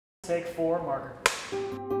take 4, marker.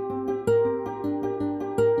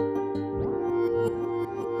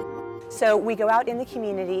 So we go out in the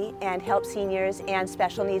community and help seniors and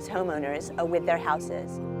special needs homeowners with their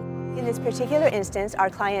houses. In this particular instance, our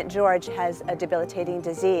client George has a debilitating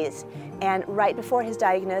disease, and right before his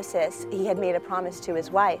diagnosis, he had made a promise to his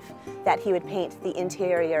wife that he would paint the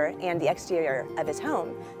interior and the exterior of his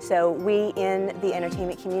home. So we in the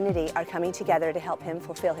entertainment community are coming together to help him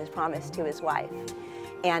fulfill his promise to his wife.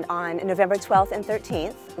 And on November 12th and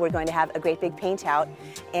 13th, we're going to have a great big paint out,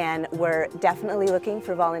 and we're definitely looking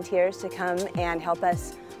for volunteers to come and help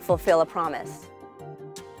us fulfill a promise.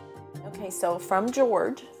 Okay, so from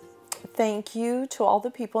George, thank you to all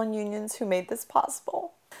the people in unions who made this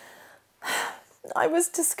possible. I was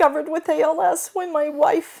discovered with ALS when my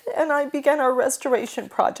wife and I began our restoration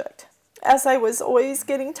project. As I was always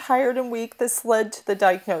getting tired and weak, this led to the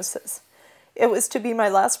diagnosis. It was to be my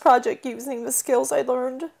last project using the skills I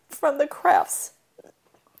learned from the crafts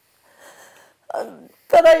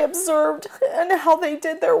that I observed and how they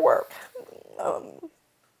did their work.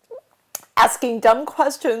 Asking dumb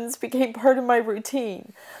questions became part of my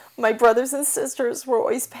routine. My brothers and sisters were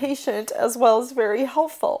always patient as well as very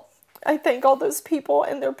helpful. I thank all those people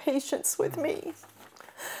and their patience with me.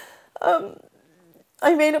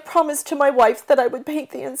 I made a promise to my wife that I would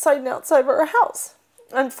paint the inside and outside of our house.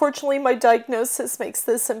 Unfortunately, my diagnosis makes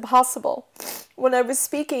this impossible. When I was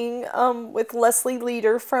speaking with Leslie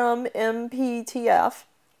Leader from MPTF,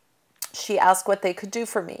 she asked what they could do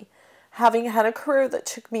for me. Having had a career that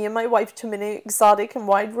took me and my wife to many exotic and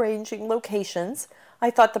wide-ranging locations,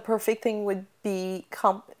 I thought the perfect thing would be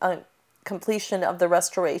completion of the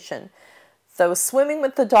restoration. Though swimming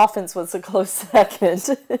with the dolphins was a close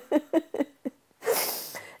second.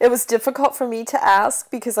 It was difficult for me to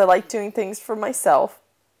ask because I like doing things for myself.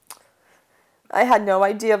 I had no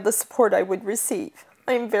idea of the support I would receive.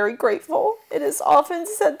 I am very grateful. It is often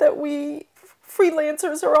said that we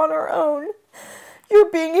freelancers are on our own. Your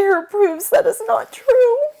being here proves that is not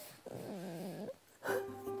true.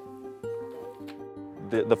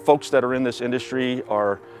 The folks that are in this industry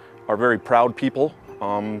are very proud people.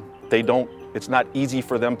 It's not easy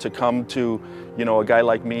for them to come to, a guy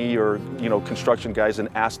like me or, construction guys and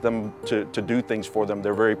ask them to do things for them.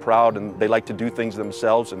 They're very proud and they like to do things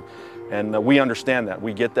themselves, and we understand that.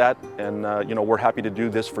 We get that, and we're happy to do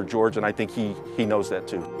this for George, and I think he knows that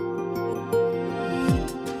too.